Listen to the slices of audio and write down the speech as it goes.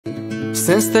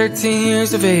Since 13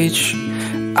 years of age,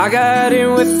 I got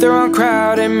in with the wrong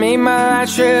crowd and made my life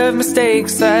share of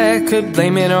mistakes. I could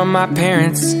blame it on my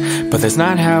parents, but that's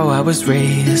not how I was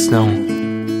raised, no.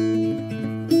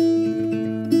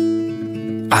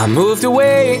 I moved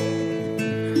away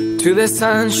to the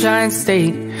Sunshine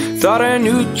State. Thought a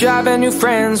new job and new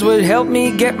friends would help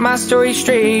me get my story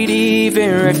straight.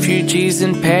 Even refugees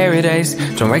in paradise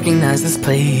don't recognize this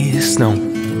place, no.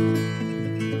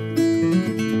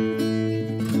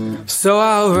 So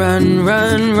I'll run,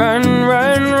 run, run,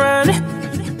 run,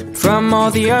 run from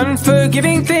all the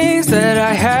unforgiving things that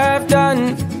I have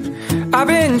done. I've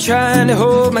been trying to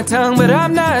hold my tongue, but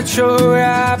I'm not sure where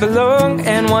I belong.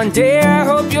 And one day I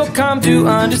hope you'll come to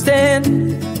understand.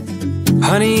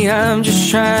 Honey, I'm just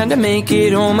trying to make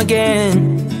it home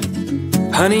again.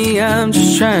 Honey, I'm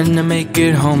just trying to make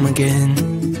it home again.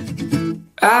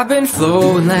 I've been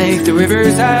flowing like the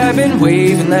rivers, I've been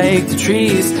waving like the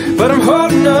trees, but I'm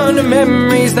holding on to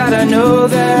memories that I know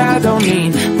that I don't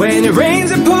need. When it rains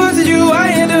and pours at you, I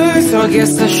endure. So I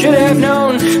guess I should have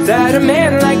known that a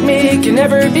man like me can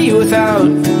never be without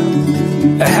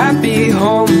a happy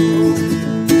home.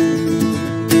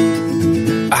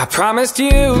 I promised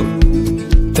you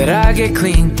that I'd get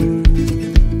clean.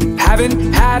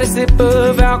 Haven't had a sip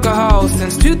of alcohol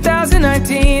since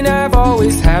 2019. I've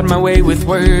always had my way with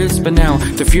words, but now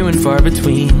they're few and far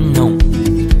between, no.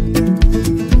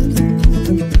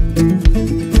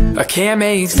 I can't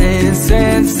make sense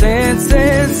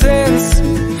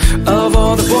of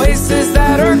all the voices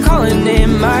that are calling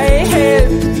in my head.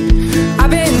 I've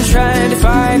been trying to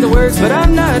find the words, but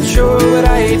I'm not sure what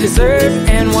I deserve.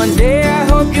 And one day I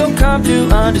hope you'll come to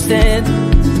understand.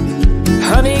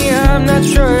 Honey, I'm not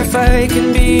sure if I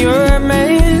can be your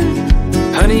man.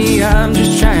 Honey, I'm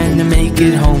just trying to make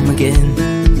it home again.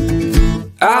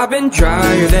 I've been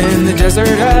drier than the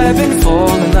desert, I've been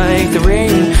falling like the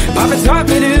rain. Papa taught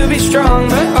me to be strong,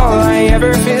 but all I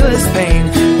ever feel is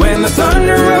pain. When the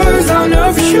thunder roars, I'll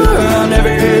know for sure I'll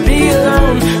never be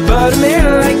alone. But a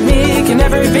man like me can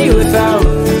never be without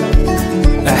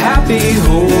a happy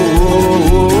home.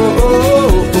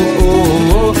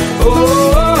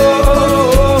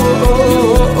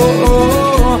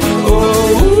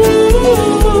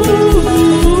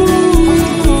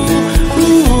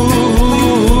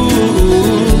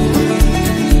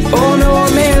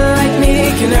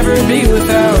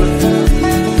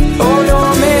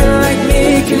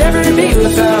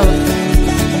 Without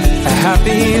a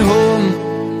happy home.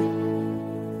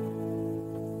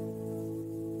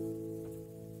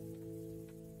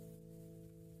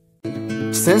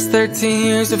 Since 13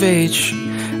 years of age,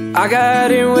 I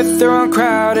got in with the wrong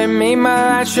crowd and made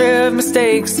my life share of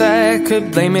mistakes. I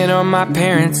could blame it on my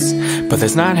parents, but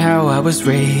that's not how I was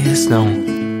raised, no.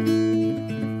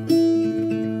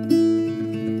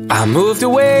 I moved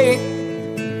away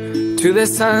to the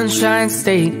Sunshine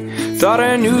State. Thought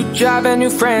a new job and new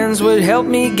friends would help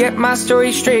me get my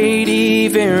story straight.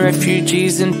 Even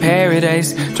refugees in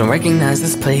paradise don't recognize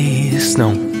this place,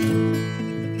 no.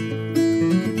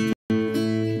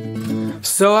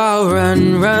 So I'll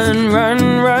run, run,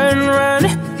 run, run,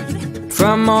 run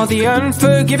from all the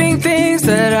unforgiving things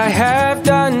that I have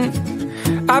done.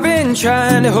 I've been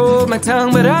trying to hold my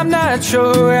tongue, but I'm not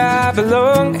sure where I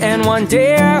belong. And one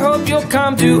day I hope you'll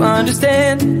come to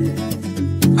understand.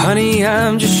 Honey,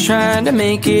 I'm just trying to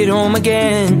make it home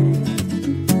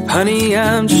again. Honey,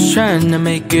 I'm just trying to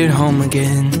make it home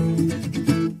again.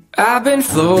 I've been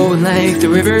flowing like the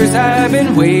rivers, I've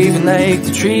been waving like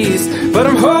the trees, but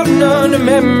I'm holding on to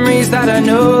memories that I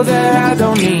know that I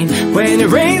don't need. When it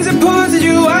rains and pours at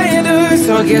you, I endure.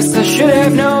 So I guess I should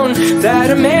have known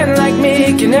that a man like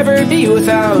me can never be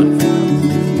without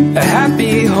a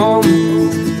happy home.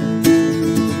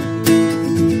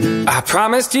 I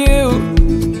promised you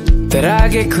that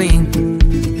I'd get clean.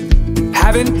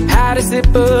 Haven't had a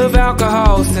sip of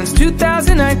alcohol since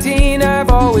 2019. I've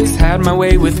always had my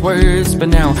way with words, but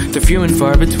now they're few and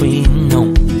far between,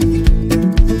 no.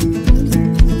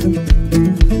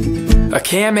 I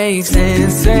can't make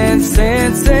sense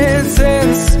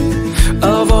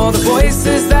of all the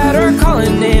voices that are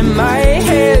calling in my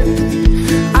head.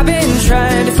 I've been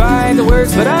trying to find the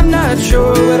words, but I'm not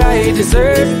sure what I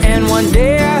deserve. And one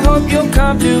day I hope you'll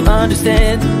come to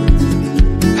understand.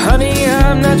 Honey,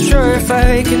 I'm not sure if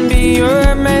I can be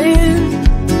your man.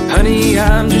 Honey,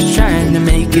 I'm just trying to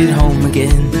make it home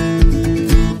again.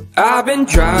 I've been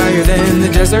drier than the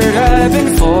desert, I've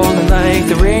been falling like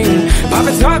the rain.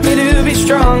 Papa taught me to be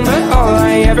strong, but all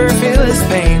I ever feel is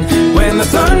pain. When the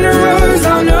thunder roars,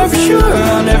 I'll know for sure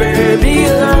I'll never be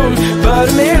alone. But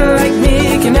a man like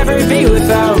me can never be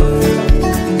without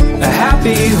a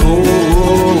happy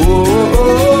home.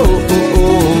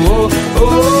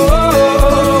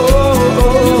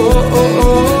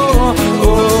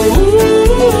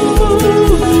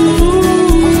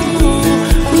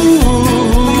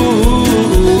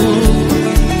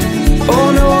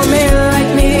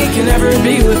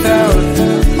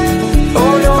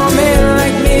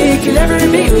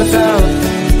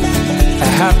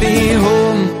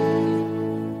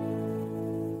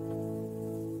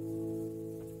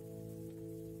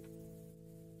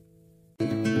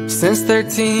 Since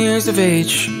 13 years of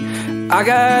age, I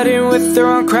got in with the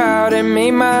wrong crowd and made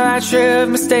my share of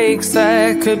mistakes.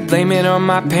 I could blame it on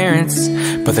my parents,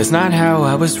 but that's not how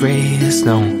I was raised,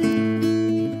 no.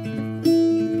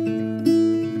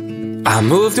 I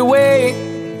moved away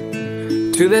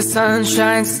to the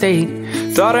Sunshine State.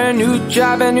 Thought a new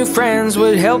job and new friends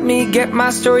would help me get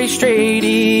my story straight.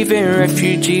 Even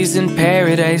refugees in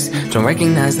paradise don't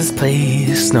recognize this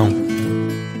place, no.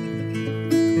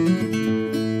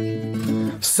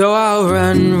 So I'll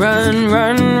run, run,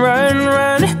 run, run,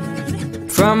 run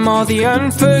from all the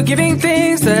unforgiving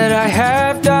things that I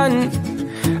have done.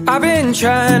 I've been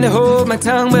trying to hold my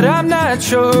tongue, but I'm not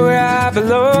sure where I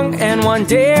belong. And one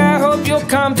day I hope you'll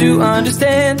come to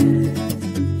understand.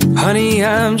 Honey,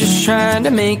 I'm just trying to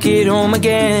make it home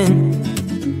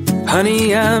again.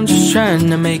 Honey, I'm just trying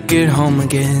to make it home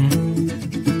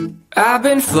again. I've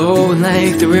been flowing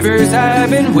like the rivers,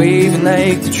 I've been waving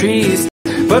like the trees,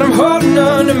 but I'm holding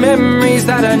on to memories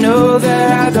that I know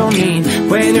that I don't need.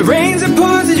 When it rains and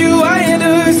pours at you, I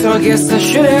endure. So I guess I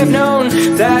should have known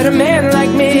that a man like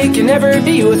me can never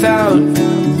be without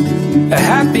a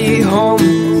happy home.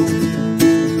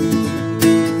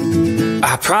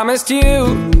 I promised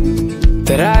you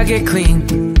that I'd get clean.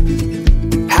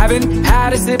 Haven't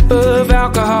had a sip of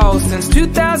alcohol since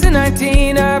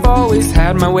 2019. I've always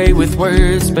had my way with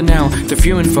words, but now they're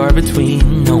few and far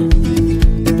between, no.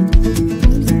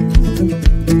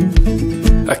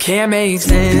 I can't make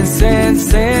sense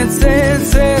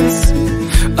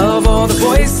of all the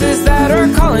voices that are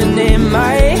calling in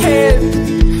my head.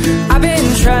 I've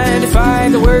been trying to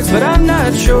find the words, but I'm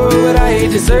not sure what I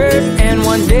deserve. And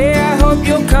one day I hope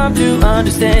you'll come to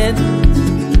understand.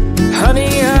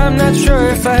 Honey, I'm not sure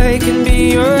if I can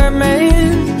be your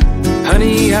man.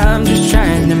 Honey, I'm just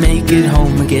trying to make it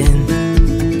home again.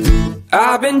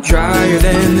 I've been drier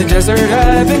than the desert,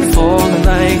 I've been falling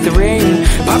like the rain.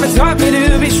 Papa taught me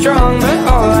to be strong, but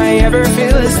all I ever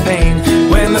feel is pain.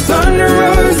 When the thunder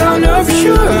roars, I'll know for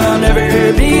sure I'll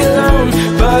never be alone.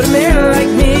 But a man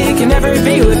like me can never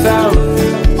be without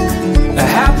a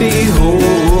happy home.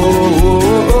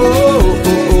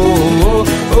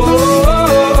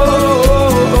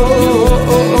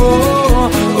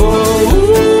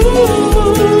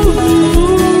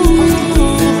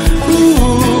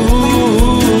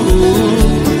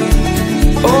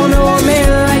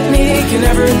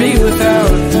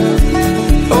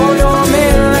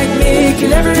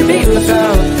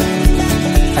 Without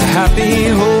a happy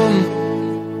home.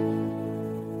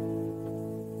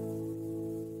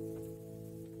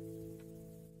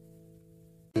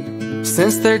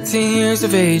 Since 13 years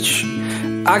of age,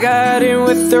 I got in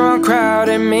with the wrong crowd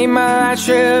and made my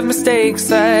share of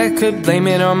mistakes. I could blame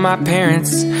it on my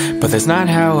parents, but that's not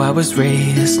how I was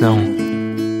raised, no.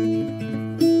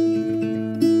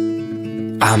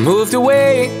 I moved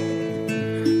away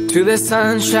to the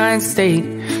Sunshine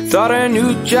State. Thought a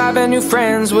new job and new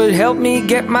friends would help me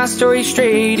get my story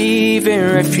straight.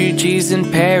 Even refugees in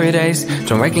paradise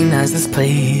don't recognize this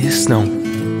place, no.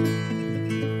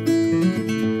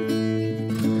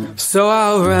 So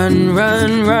I'll run,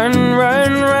 run, run,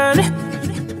 run,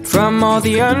 run from all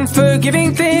the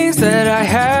unforgiving things that I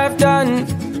have done.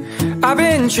 I've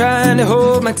been trying to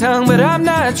hold my tongue, but I'm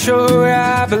not sure where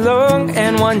I belong.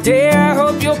 And one day I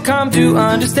hope you'll come to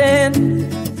understand.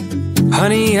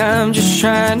 Honey, I'm just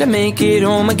trying to make it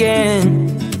home again.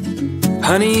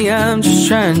 Honey, I'm just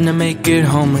trying to make it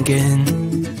home again.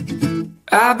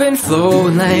 I've been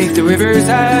flowing like the rivers,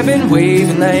 I've been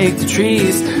waving like the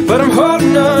trees, but I'm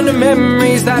holding on to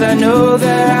memories that I know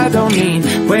that I don't need.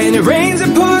 When it rains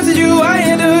and pours at you, I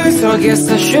endure. So I guess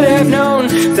I should have known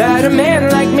that a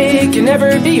man like me can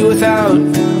never be without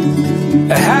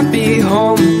a happy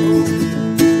home.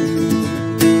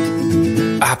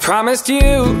 I promised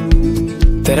you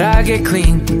that I'd get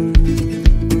clean.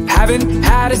 Haven't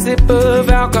had a sip of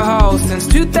alcohol since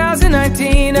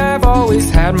 2019. I've always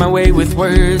had my way with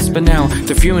words, but now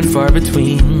they're few and far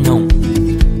between, no.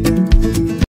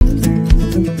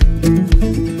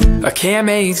 I can't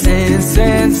make sense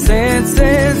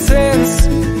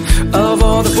of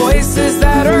all the voices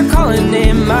that are calling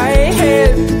in my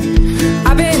head.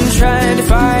 I've been trying to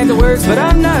find the words, but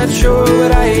I'm not sure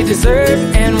what I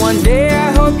deserve. And one day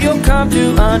I hope you'll come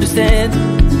to understand.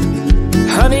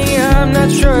 Honey, I'm not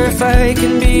sure if I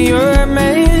can be your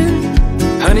man.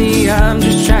 Honey, I'm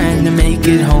just trying to make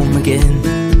it home again.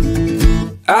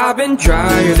 I've been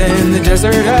drier than the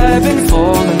desert, I've been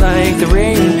falling like the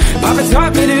rain. Papa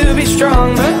taught me to be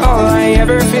strong, but all I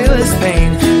ever feel is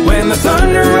pain. When the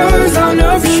thunder roars, I'll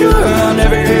know for sure I'll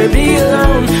never be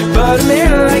alone. But a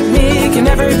man like me can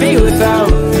never be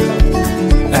without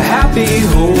a happy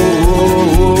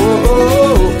home.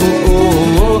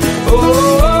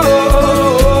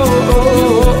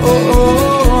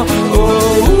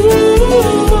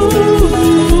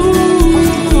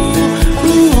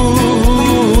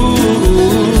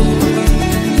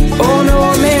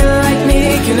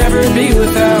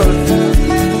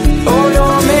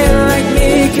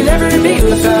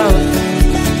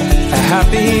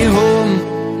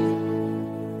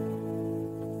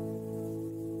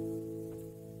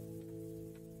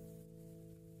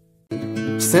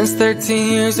 Since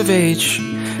 13 years of age,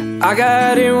 I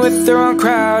got in with the wrong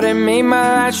crowd and made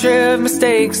my life share of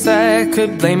mistakes. I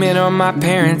could blame it on my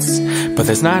parents, but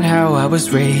that's not how I was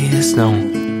raised, no.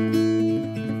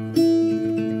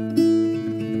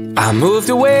 I moved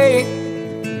away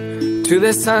to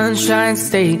the Sunshine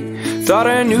State. Thought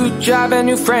a new job and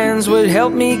new friends would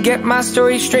help me get my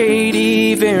story straight.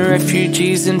 Even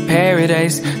refugees in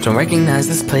paradise don't recognize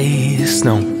this place,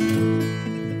 no.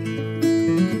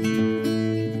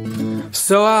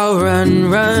 So I'll run,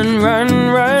 run, run,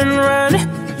 run,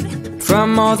 run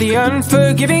from all the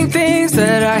unforgiving things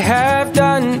that I have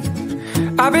done.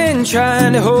 I've been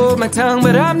trying to hold my tongue,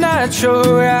 but I'm not sure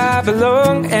where I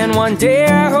belong. And one day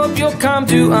I hope you'll come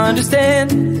to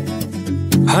understand.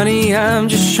 Honey, I'm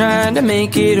just trying to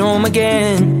make it home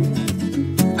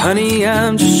again. Honey,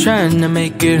 I'm just trying to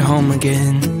make it home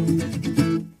again.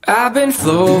 I've been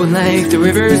flowing like the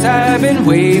rivers, I've been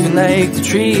waving like the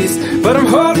trees, but I'm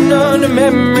holding on to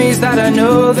memories that I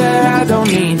know that I don't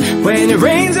need. When it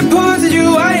rains and pours at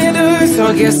you, I endure. So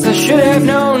I guess I should have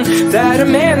known that a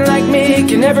man like me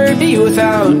can never be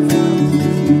without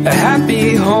a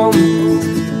happy home.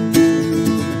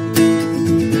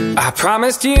 I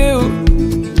promised you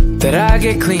that I'd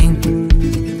get clean.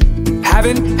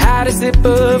 Haven't had a sip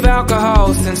of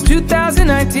alcohol since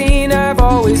 2019. I've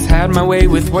always had my way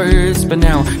with words, but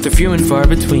now they're few and far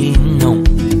between, no.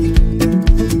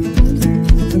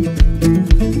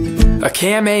 I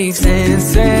can't make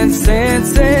sense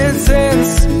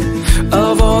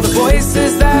of all the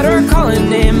voices that are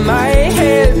calling in my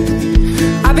head.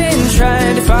 I've been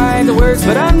trying to find the words,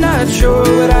 but I'm not sure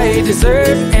what I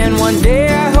deserve. And one day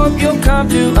I hope you'll come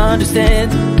to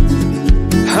understand.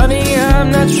 Honey,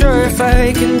 I'm not sure if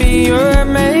I can be your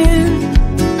man.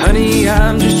 Honey,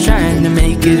 I'm just trying to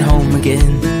make it home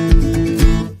again.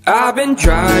 I've been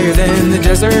drier than the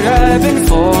desert, I've been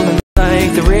falling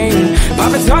like the rain.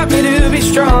 Papa taught me to be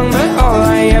strong, but all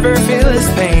I ever feel is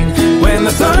pain. When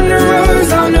the thunder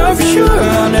roars, I'll know for sure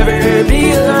I'll never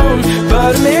be alone.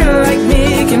 But a man like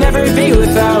me can never be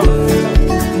without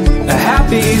a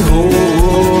happy home.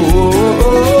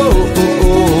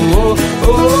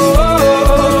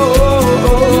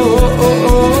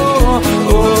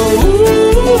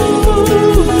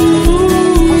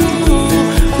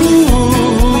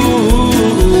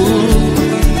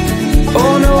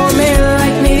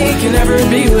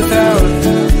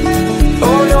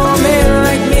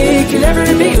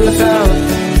 Without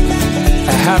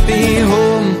a happy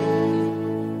home.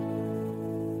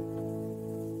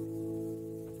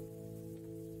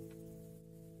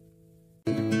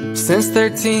 Since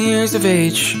 13 years of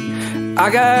age, I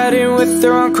got in with the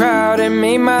wrong crowd and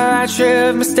made my life share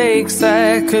of mistakes.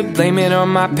 I could blame it on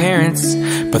my parents,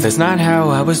 but that's not how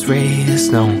I was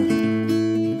raised, no.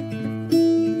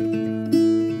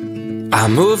 I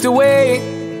moved away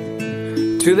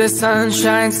to the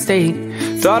Sunshine State.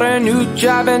 Thought a new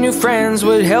job and new friends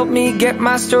would help me get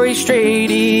my story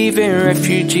straight. Even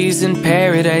refugees in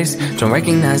paradise don't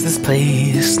recognize this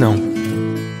place, no.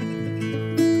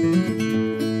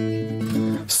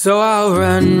 So I'll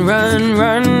run, run,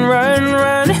 run, run,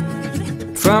 run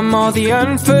from all the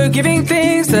unforgiving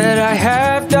things that I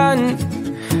have done.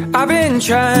 I've been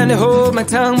trying to hold my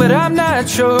tongue, but I'm not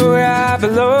sure where I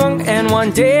belong. And one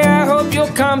day I hope you'll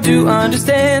come to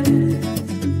understand.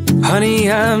 Honey,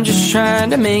 I'm just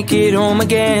trying to make it home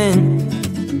again.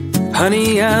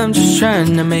 Honey, I'm just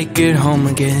trying to make it home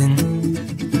again.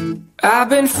 I've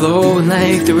been flowing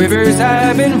like the rivers,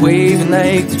 I've been waving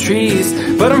like the trees,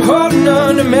 but I'm holding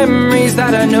on to memories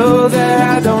that I know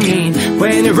that I don't need.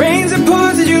 When it rains and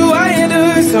pours at you, I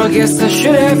endure. So I guess I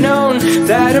should have known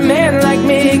that a man like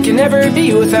me can never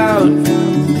be without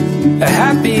a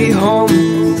happy home.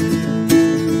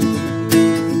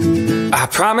 I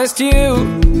promised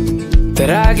you that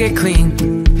I get clean.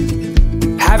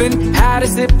 Haven't had a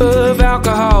sip of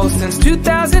alcohol since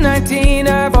 2019.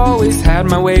 I've always had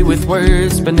my way with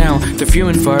words, but now they're few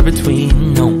and far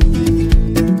between, no.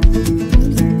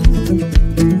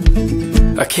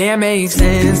 I can't make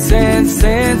sense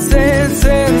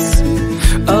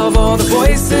of all the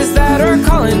voices that are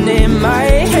calling in my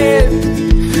head.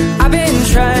 I've been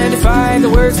trying to find the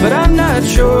words, but I'm not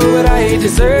sure what I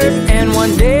deserve. And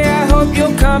one day I hope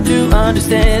you'll come to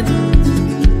understand.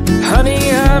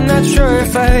 Honey, I'm not sure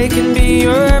if I can be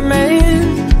your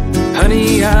man.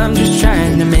 Honey, I'm just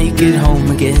trying to make it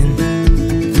home again.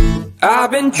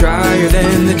 I've been drier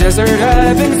than the desert,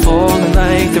 I've been falling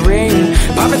like the rain.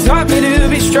 Papa taught me to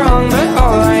be strong, but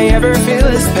all I ever feel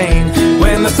is pain.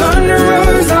 When the thunder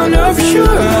roars, I'll know for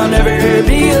sure I'll never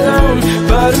be alone.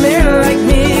 But a man like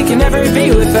me can never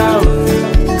be without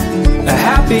a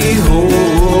happy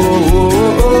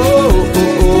home.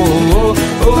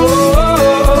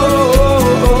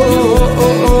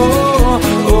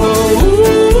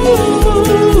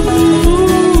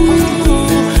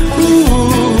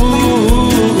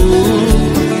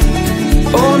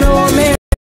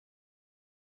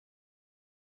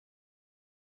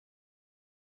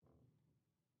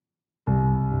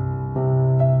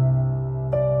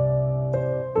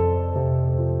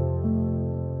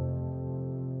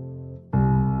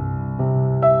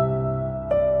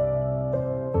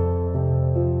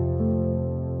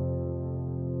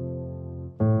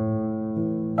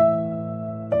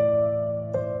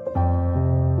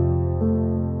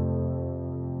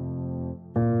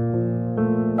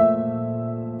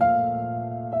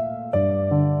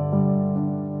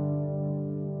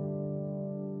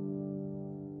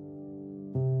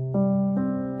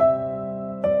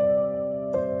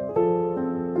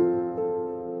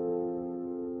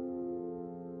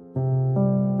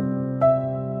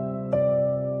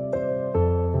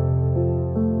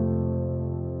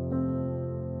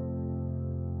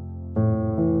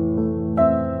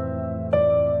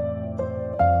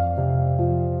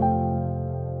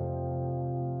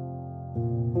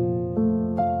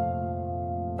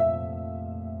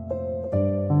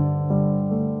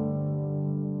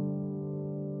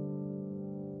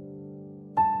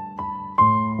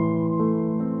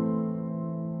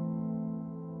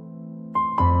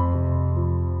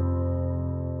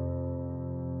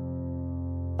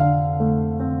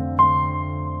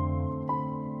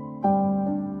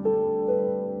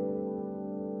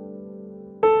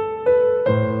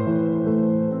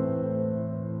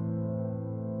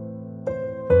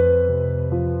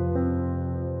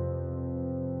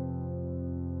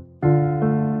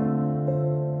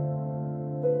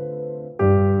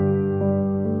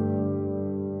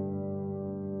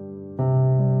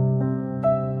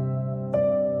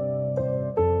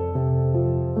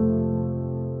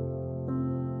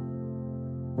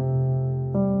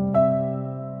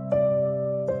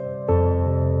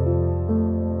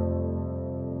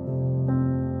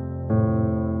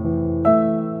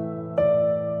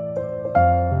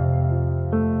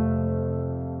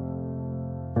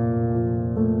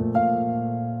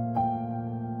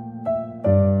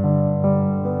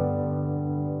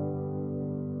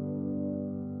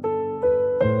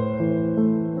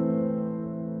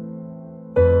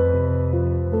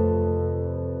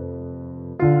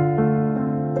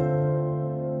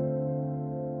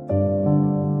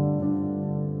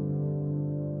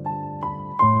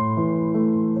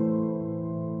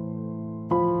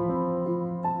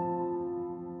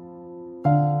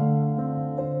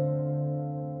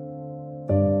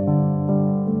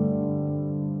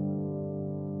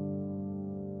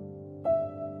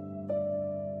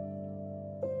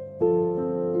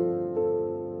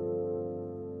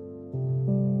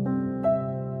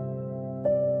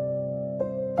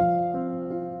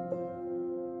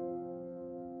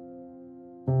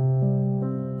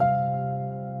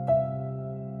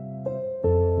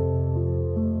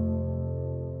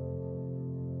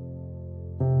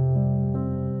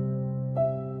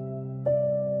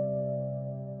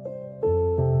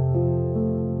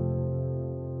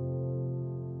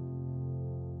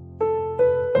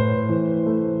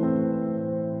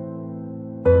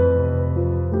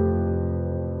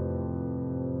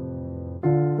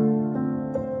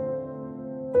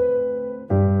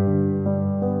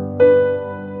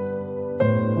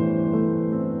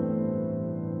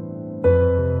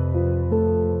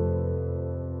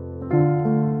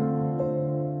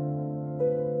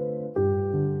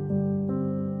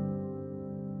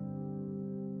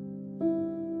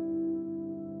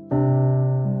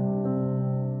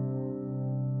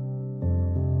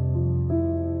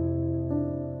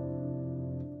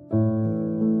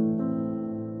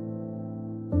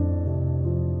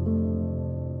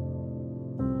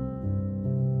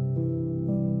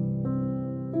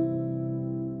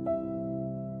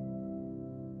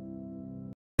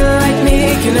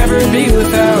 can never be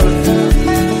without.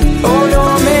 Oh no,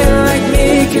 a man like me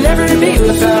can never be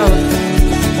without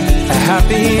a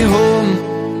happy home.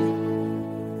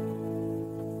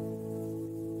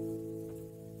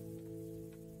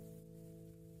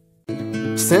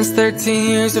 Since 13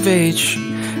 years of age,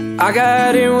 I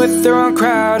got in with the wrong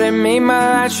crowd and made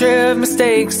my life share of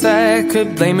mistakes. I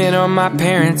could blame it on my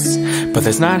parents, but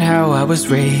that's not how I was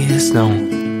raised, no.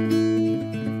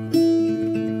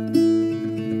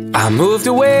 I moved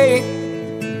away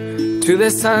to the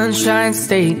Sunshine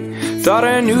State. Thought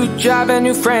a new job and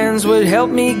new friends would help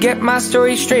me get my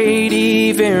story straight.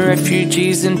 Even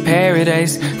refugees in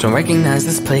paradise don't recognize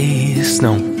this place,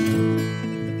 no.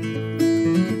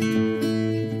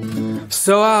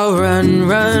 So I'll run,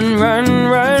 run, run,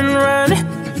 run, run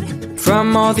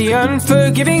from all the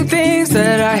unforgiving things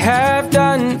that I have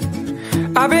done.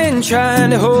 I've been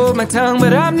trying to hold my tongue,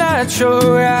 but I'm not sure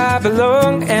where I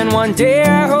belong. And one day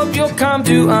I hope you'll come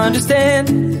to understand.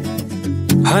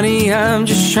 Honey, I'm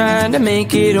just trying to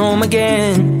make it home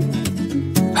again.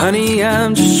 Honey,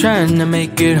 I'm just trying to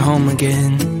make it home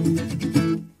again.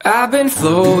 I've been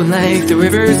flowing like the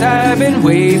rivers, I've been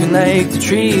waving like the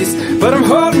trees, but I'm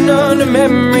holding on to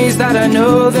memories that I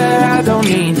know that I don't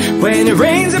need. When it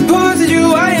rains and pours at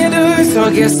you, I endure. So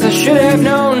I guess I should have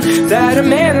known that a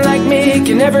man like me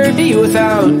can never be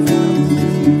without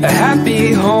a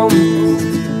happy home.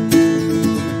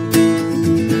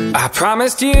 I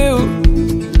promised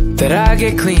you that I'd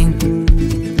get clean.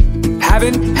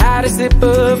 Haven't had a sip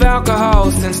of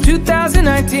alcohol since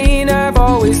 2019. I've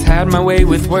always had my way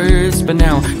with words, but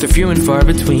now they're few and far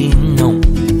between, no.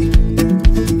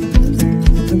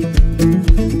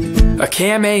 I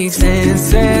can't make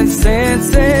sense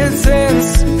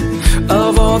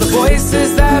of all the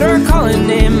voices that are calling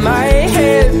in my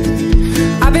head.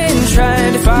 I've been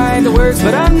trying to find the words,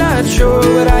 but I'm not sure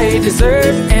what I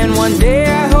deserve. And one day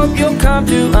I hope you'll come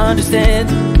to understand.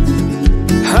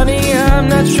 Honey, I'm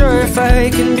not sure if I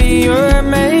can be your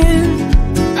man.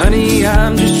 Honey,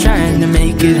 I'm just trying to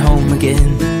make it home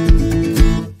again.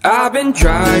 I've been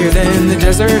drier than the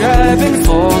desert, I've been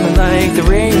falling like the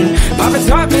rain. Papa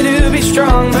taught me to be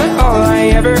strong, but all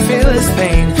I ever feel is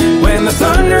pain. When the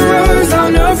thunder roars,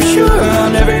 I'll know for sure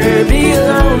I'll never be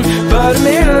alone. But a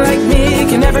man like me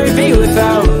can never be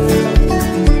without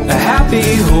a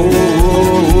happy home.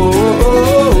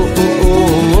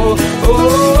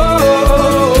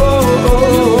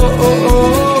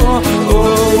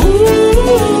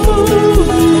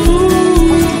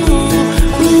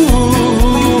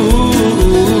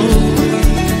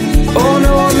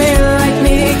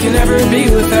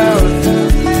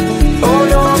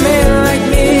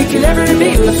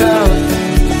 Without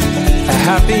a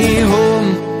happy home.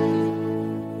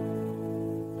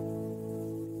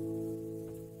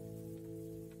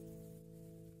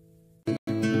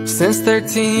 Since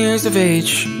 13 years of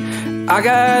age, I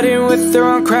got in with the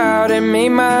wrong crowd and made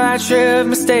my life share of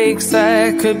mistakes.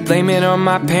 I could blame it on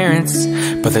my parents,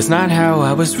 but that's not how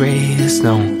I was raised,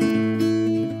 no.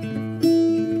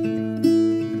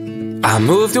 I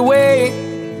moved away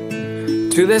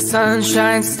to the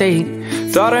Sunshine State.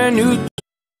 Thought I knew.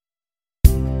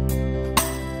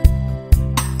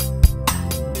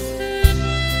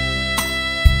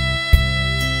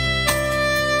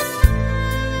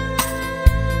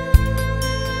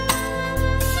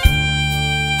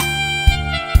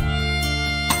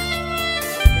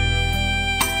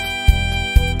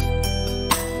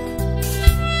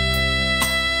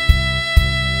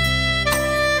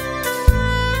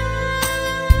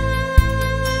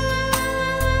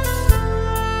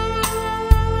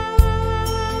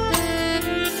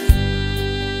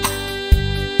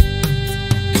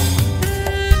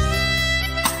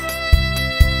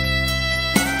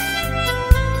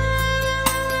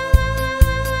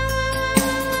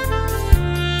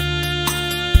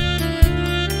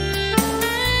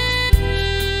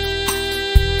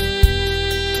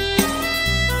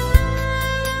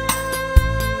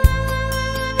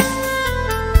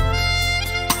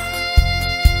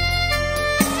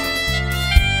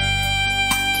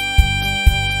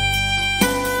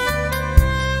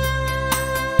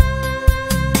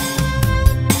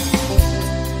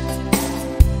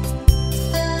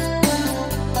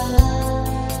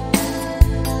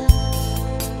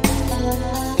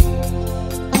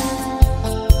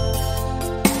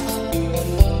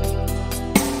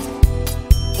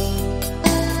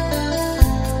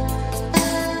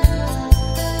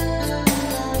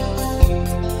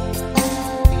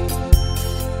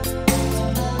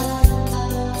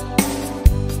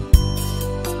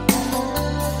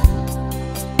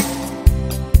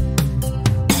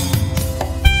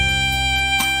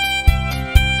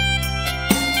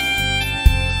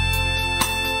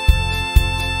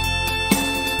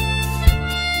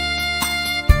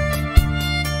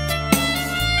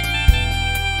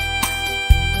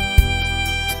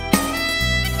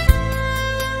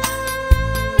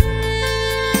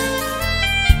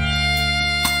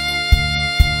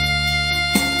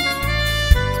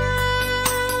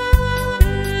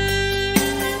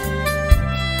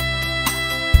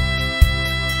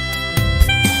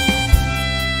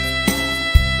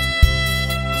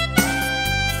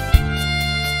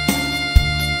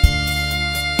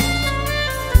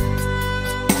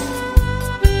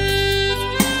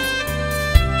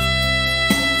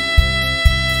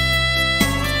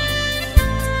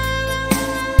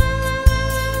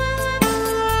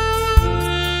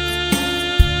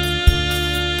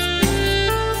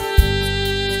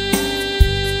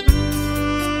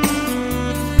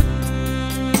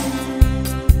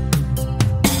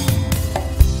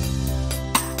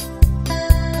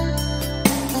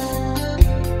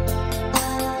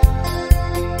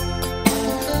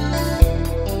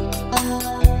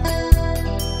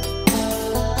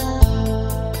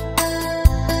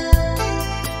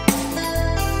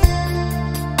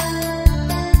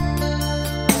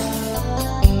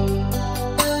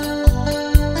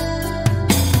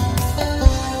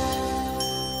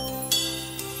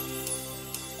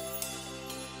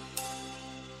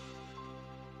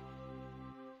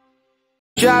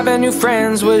 job and new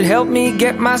friends would help me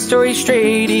get my story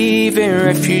straight. Even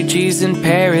refugees in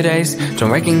paradise don't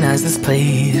recognize this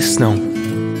place, no.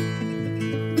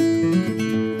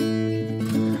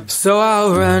 So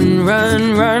I'll run,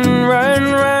 run, run, run,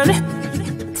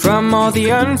 run from all the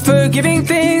unforgiving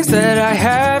things that I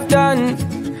have done.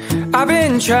 I've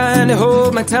been trying to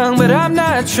hold my tongue, but I'm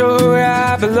not sure where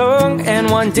I belong. And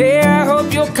one day I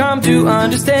hope you'll come to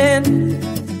understand.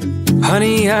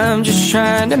 Honey, I'm just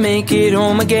trying to make it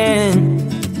home again.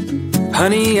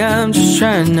 Honey, I'm just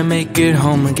trying to make it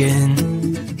home again.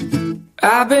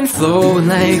 I've been flowing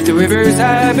like the rivers,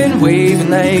 I've been waving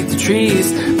like the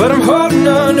trees, but I'm holding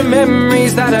on to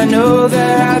memories that I know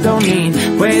that I don't need.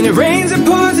 When it rains and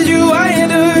pours at you, I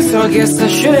endure. So I guess I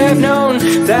should have known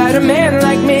that a man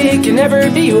like me can never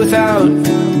be without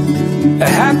a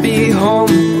happy home.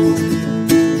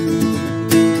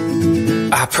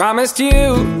 I promised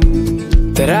you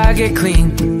that I'd get clean.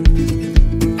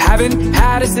 Haven't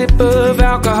had a sip of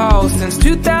alcohol since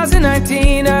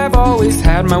 2019. I've always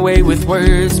had my way with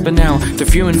words, but now they're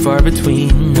few and far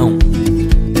between, no.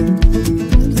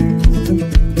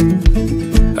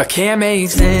 I can't make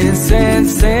sense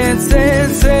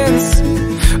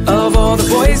of all the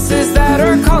voices that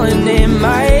are calling in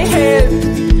my head.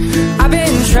 I've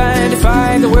been trying to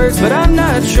find the words, but I'm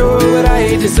not sure what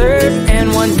I deserve.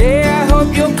 And one day I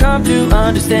hope you'll come to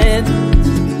understand.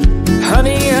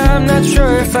 Honey, I'm not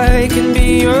sure if I can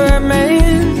be your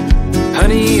man.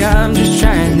 Honey, I'm just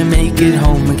trying to make it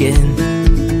home again.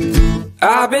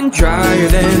 I've been drier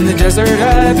than the desert,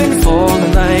 I've been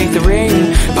falling like the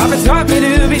rain. Papa taught me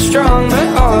to be strong, but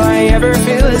all I ever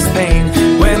feel is pain.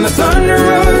 When the thunder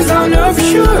roars, I'll know for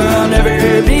sure I'll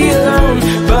never be alone.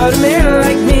 But a man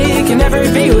like me can never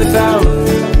be without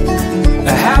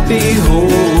a happy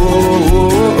home.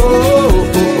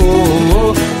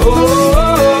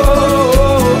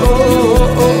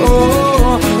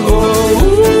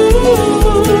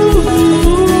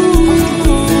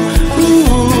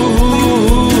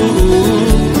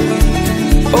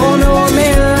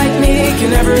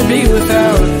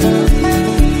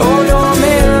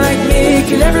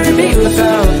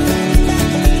 Without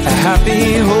a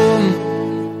happy home.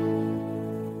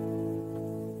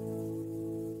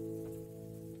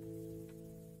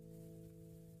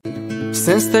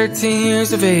 Since 13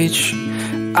 years of age,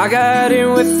 I got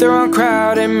in with the wrong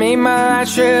crowd and made my life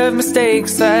share of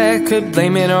mistakes. I could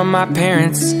blame it on my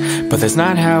parents, but that's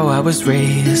not how I was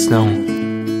raised, no.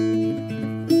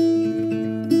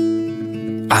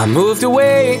 I moved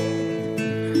away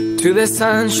to the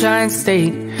Sunshine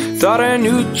State. Thought a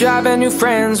new job and new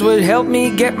friends would help me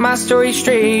get my story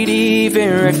straight.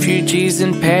 Even refugees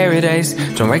in paradise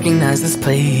don't recognize this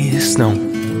place, no.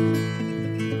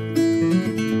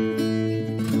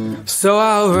 So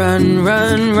I'll run,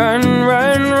 run, run,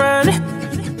 run,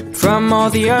 run from all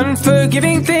the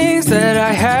unforgiving things that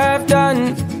I have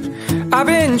done. I've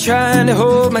been trying to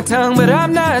hold my tongue, but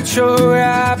I'm not sure where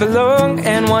I belong.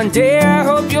 And one day I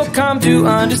hope you'll come to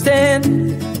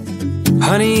understand.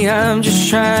 Honey, I'm just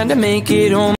trying to make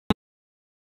it home.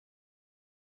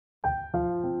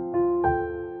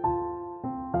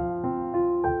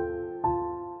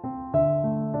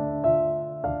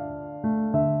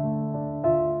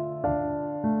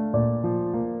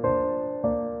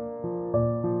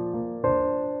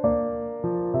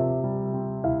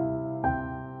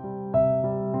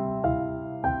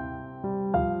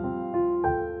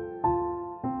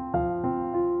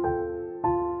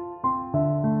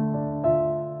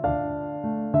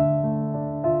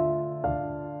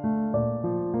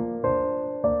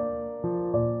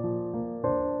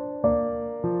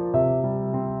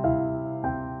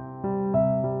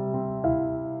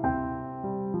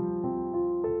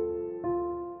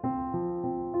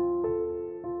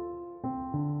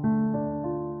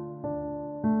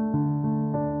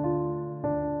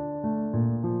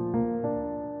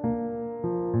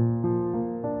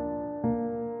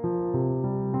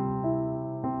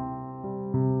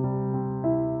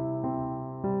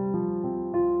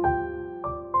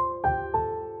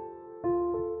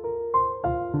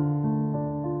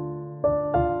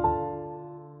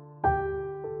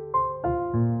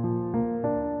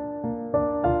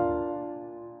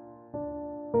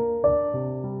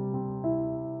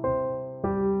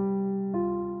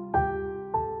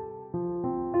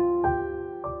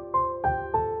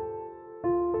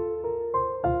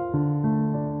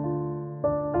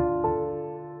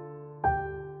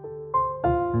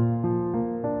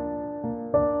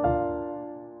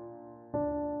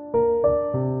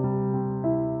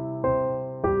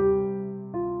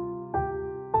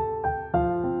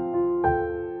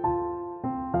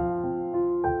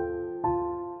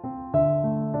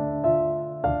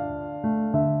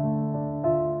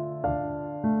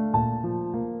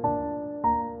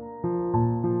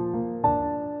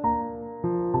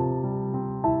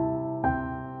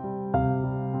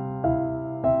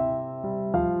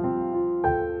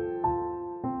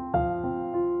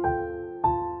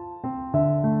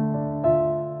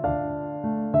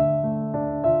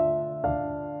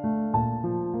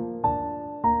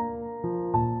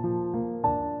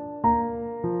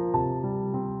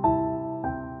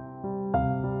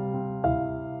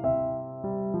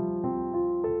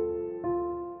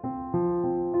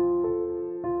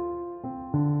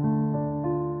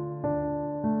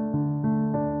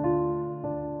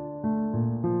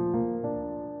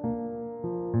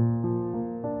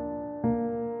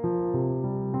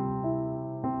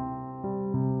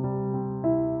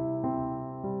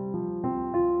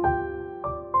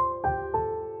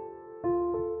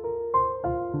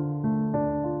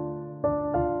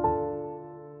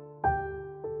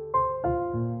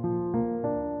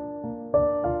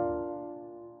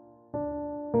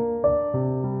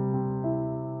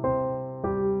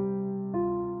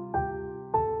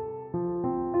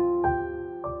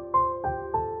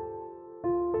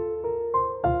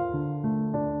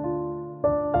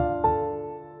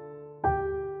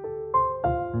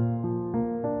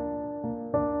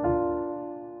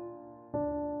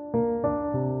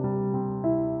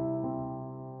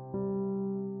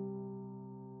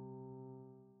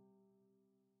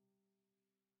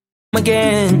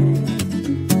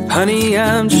 again. Honey,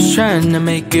 I'm just trying to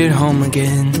make it home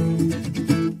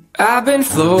again. I've been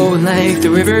flowing like the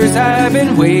rivers, I've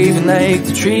been waving like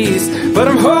the trees, but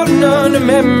I'm holding on to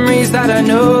memories that I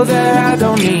know that I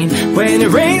don't need. When it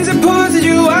rains and pours, it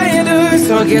you I endure.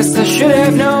 So I guess I should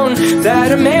have known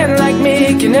that a man like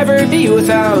me can never be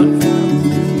without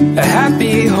a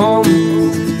happy home.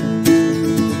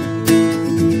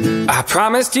 I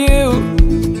promised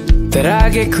you that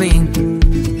I'd get clean.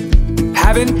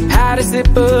 Haven't had a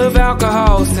sip of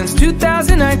alcohol since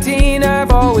 2019.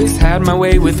 I've always had my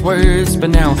way with words, but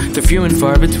now they're few and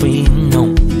far between.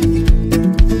 No,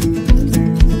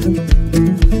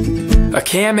 I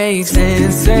can't make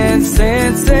sense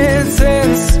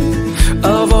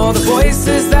of all the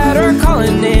voices that are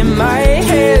calling in my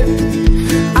head.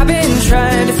 I've been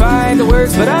trying to find the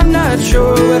words, but I'm not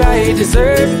sure what I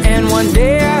deserve. And one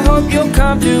day I hope you'll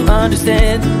come to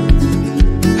understand.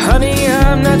 Honey,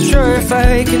 I'm not sure if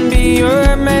I can be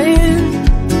your man.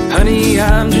 Honey,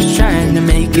 I'm just trying to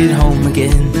make it home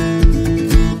again.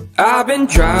 I've been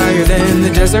drier than the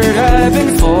desert, I've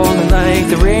been falling like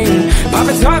the rain.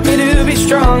 Papa taught me to be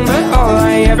strong, but all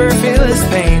I ever feel is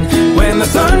pain. When the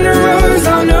thunder roars,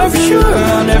 I'll know for sure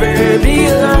I'll never be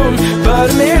alone.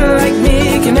 But a man like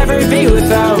me can never be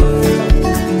without